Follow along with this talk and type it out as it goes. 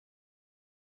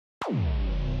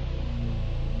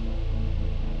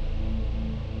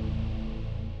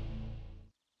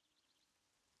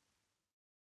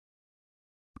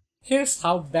Here's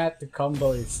how bad the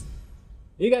combo is.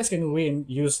 You guys can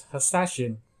use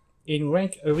Hashashin in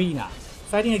ranked arena,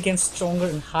 fighting against stronger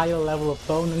and higher level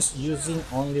opponents using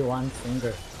only one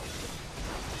finger.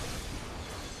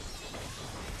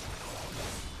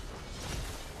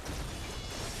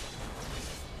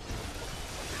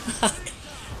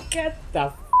 Get the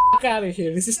f out of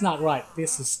here, this is not right,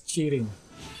 this is cheating.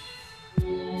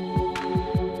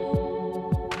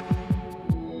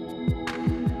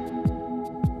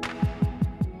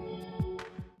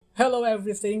 Hello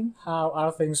everything, how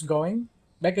are things going?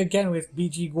 Back again with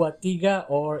BG Guatiga,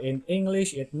 or in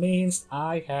English it means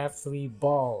I have 3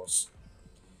 balls.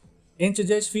 In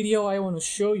today's video I want to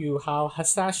show you how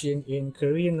Hashashin in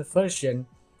Korean version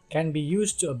can be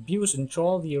used to abuse and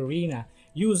troll the arena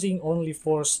using only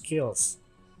 4 skills.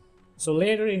 So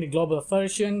later in the global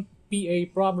version, PA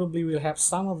probably will have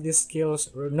some of these skills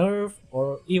nerfed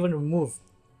or even removed.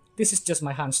 This is just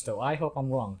my hunch though, I hope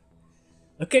I'm wrong.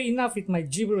 Okay, enough with my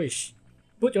gibberish.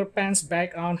 Put your pants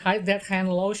back on, hide that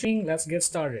hand lotion, let's get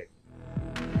started.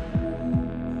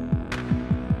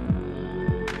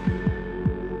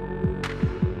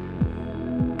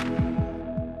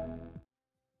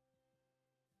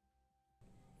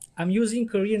 I'm using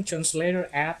Korean translator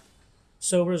app,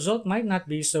 so result might not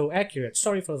be so accurate,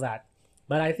 sorry for that.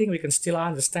 But I think we can still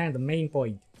understand the main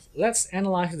point. Let's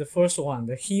analyze the first one,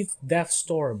 the Heat Death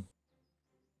Storm.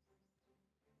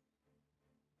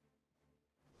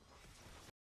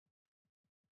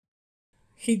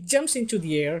 He jumps into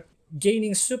the air,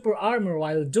 gaining super armor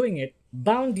while doing it,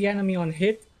 bound the enemy on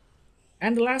hit,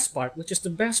 and the last part, which is the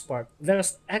best part,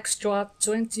 there's extra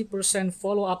 20%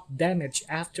 follow-up damage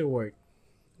afterward,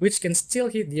 which can still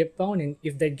hit the opponent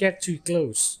if they get too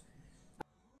close.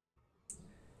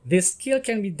 This skill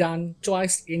can be done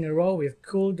twice in a row with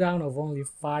cooldown of only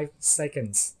 5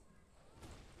 seconds.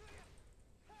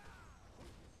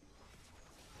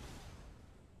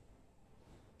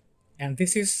 And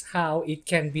this is how it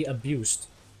can be abused.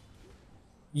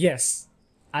 Yes,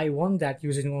 I won that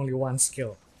using only one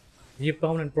skill. The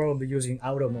opponent probably using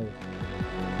auto mode.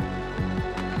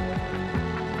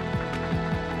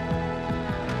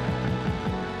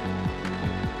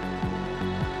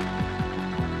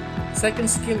 Second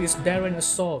skill is Barren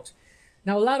Assault.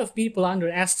 Now a lot of people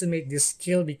underestimate this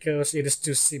skill because it is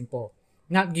too simple,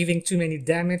 not giving too many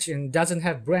damage and doesn't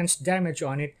have branch damage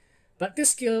on it, but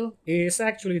this skill is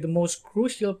actually the most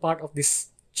crucial part of this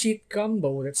cheat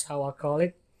combo, that's how I call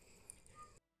it.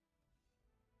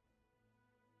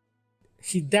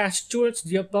 He dashed towards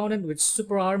the opponent with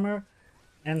super armor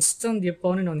and stunned the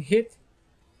opponent on hit.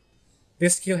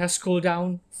 This skill has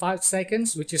cooldown 5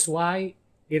 seconds, which is why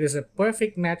it is a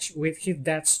perfect match with Hit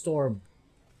That Storm.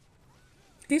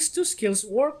 These two skills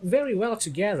work very well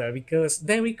together because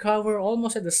they recover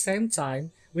almost at the same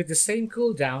time with the same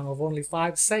cooldown of only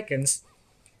 5 seconds,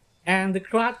 and the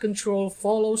crowd control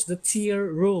follows the tier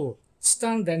rule,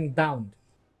 stun then bound.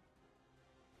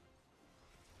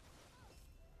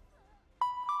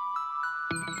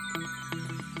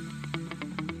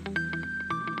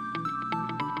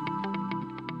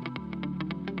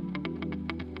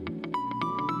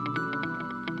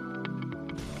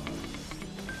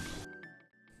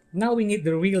 Now we need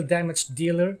the real damage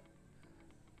dealer,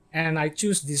 and I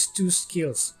choose these two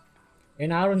skills.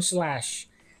 An Iron Slash,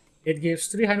 it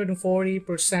gives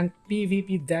 340%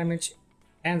 PvP damage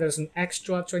and there's an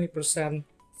extra 20%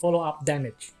 follow-up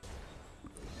damage.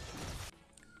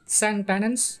 Sand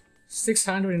Penance,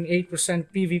 608%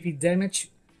 PvP damage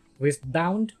with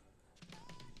bound.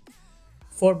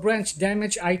 For branch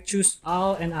damage I choose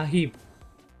Al and Ahib.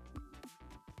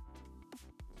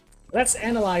 Let's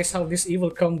analyze how this evil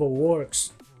combo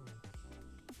works.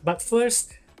 But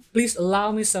first, please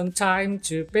allow me some time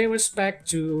to pay respect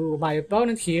to my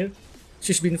opponent here.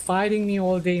 She's been fighting me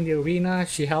all day in the arena,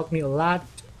 she helped me a lot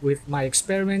with my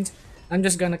experiment. I'm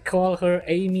just gonna call her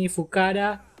Amy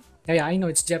Fukada. Yeah, I know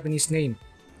it's Japanese name.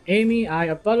 Amy, I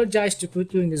apologize to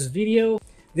put you in this video.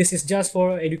 This is just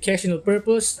for educational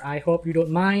purpose, I hope you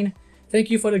don't mind. Thank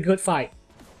you for the good fight.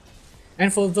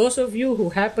 And for those of you who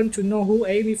happen to know who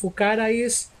Amy Fukada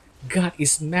is, God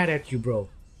is mad at you, bro.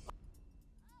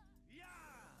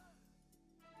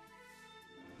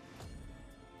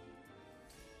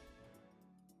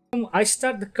 I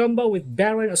start the combo with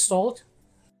Barren Assault.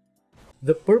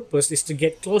 The purpose is to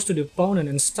get close to the opponent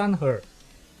and stun her.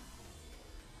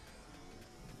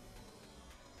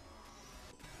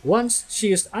 Once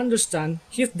she is understunned,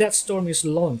 Hit That Storm is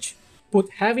launched.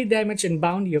 Put heavy damage and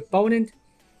bound the opponent.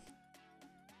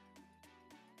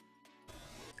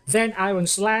 Then Iron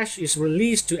Slash is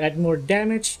released to add more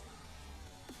damage.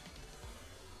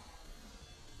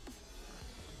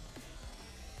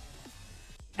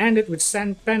 End it with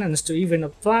Sand Penance to even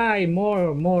apply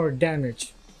more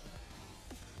damage.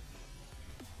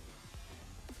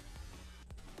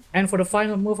 And for the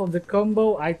final move of the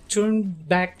combo, I turn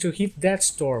back to Hit Death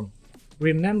Storm.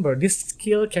 Remember, this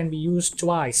skill can be used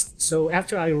twice, so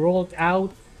after I rolled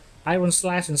out Iron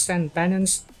Slash and Sand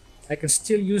Penance, I can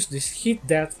still use this Hit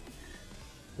Death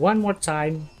one more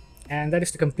time, and that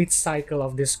is the complete cycle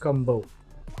of this combo.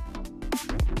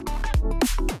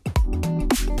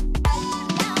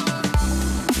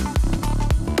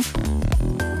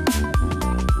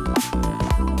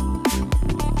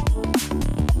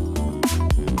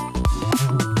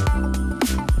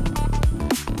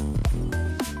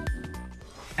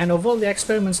 And of all the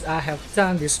experiments I have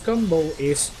done, this combo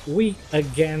is weak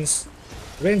against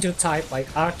Ranger type like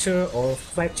Archer or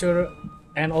Fletcher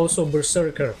and also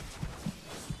Berserker.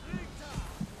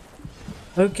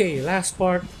 Okay, last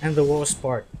part and the worst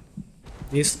part.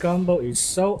 This combo is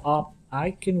so up,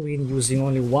 I can win using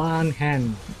only one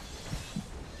hand.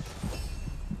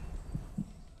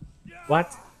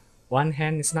 What? One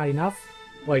hand is not enough?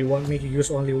 Why, you want me to use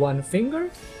only one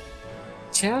finger?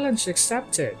 Challenge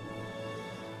accepted.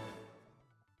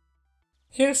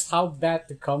 Here's how bad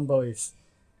the combo is.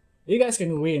 You guys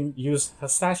can win use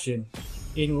Hashashin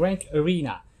in ranked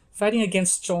arena, fighting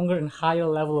against stronger and higher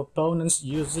level opponents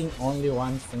using only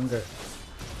one finger.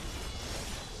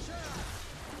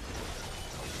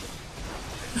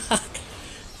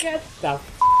 Get the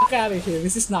f out of here,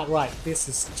 this is not right, this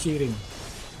is cheating.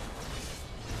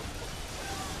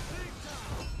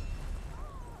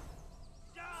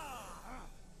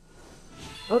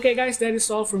 Okay guys, that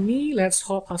is all from me. Let's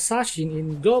hope Hashashin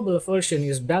in global version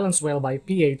is balanced well by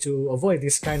PA to avoid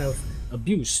this kind of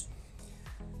abuse.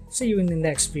 See you in the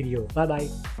next video. Bye bye.